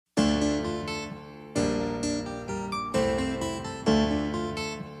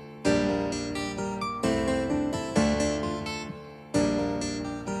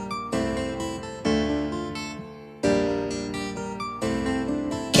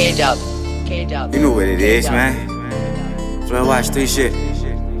K-Dub. You know what it is, man. Flood Watch 3 shit.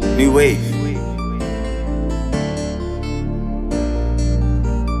 New wave.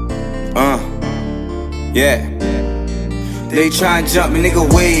 Yeah. They try and jump me, nigga,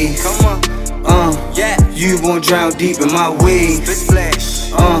 wave. Yeah. You won't drown deep in my wave.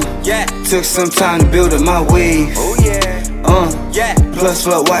 Yeah. Took some time to build up my wave. Oh yeah. Yeah. Plus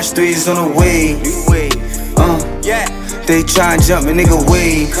Flood Watch 3 is on the wave. New wave. Yeah. They try and jump me, nigga,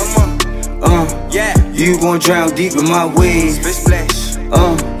 wave. Yeah. You gon' drown deep in my wave.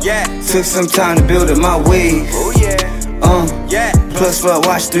 Yeah. Took some time to build up my wave. Oh yeah. Yeah. Plus Flood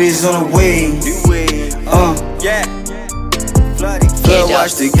Watch 3 is on the wave. New wave. Yeah. Flood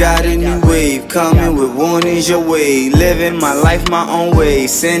Watch 3 got a new wave. Coming with warnings your way. Living my life my own way.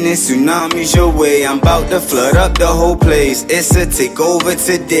 Sending tsunamis your way. I'm about to flood up the whole place. It's a takeover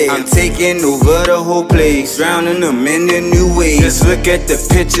today. I'm taking over the whole place. Drowning them in the new wave. Just look at the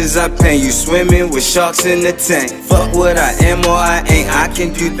pictures I paint. You swimming with sharks in the tank. Fuck what I am or I ain't. I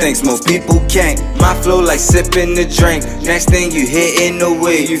can do things most people can't. My flow like sipping the drink. Next thing you hitting the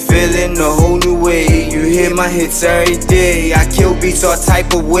way. You feeling a whole new way. You hear my hits every day. I kill beats all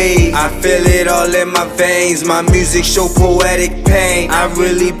type of way. I feel it all in my veins. My music show poetic pain. I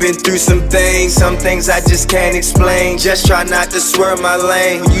really been through some things I just can't explain. Just try not to swerve my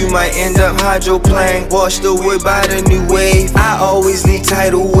lane. You might end up hydroplane, washed away by the new wave. I always need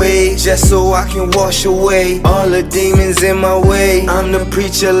tidal waves, just so I can wash away all the demons in my way. I'm the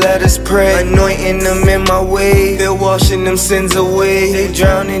preacher, let us pray, anointing them in my way. They're washing them sins away. They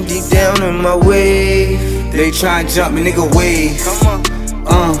drowning deep down in my wave. They try and jump me, nigga, wave.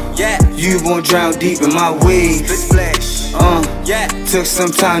 Yeah. You won't drown deep in my wave. Yeah. Took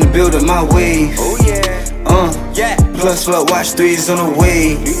some time to build up my wave. Oh yeah. Yeah. Plus Flood Watch 3 is on the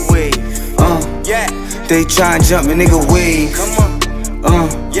wave. New wave. Yeah. They try and jump me, nigga, wave.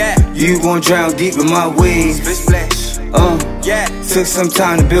 Yeah. You won't drown deep in my wave. Yeah. Took some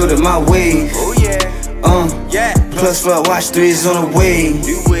time to build up my wave. Oh yeah. Yeah. Plus Flood Watch 3 is on the wave.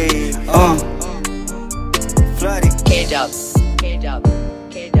 New wave. Flooded. K-Dub.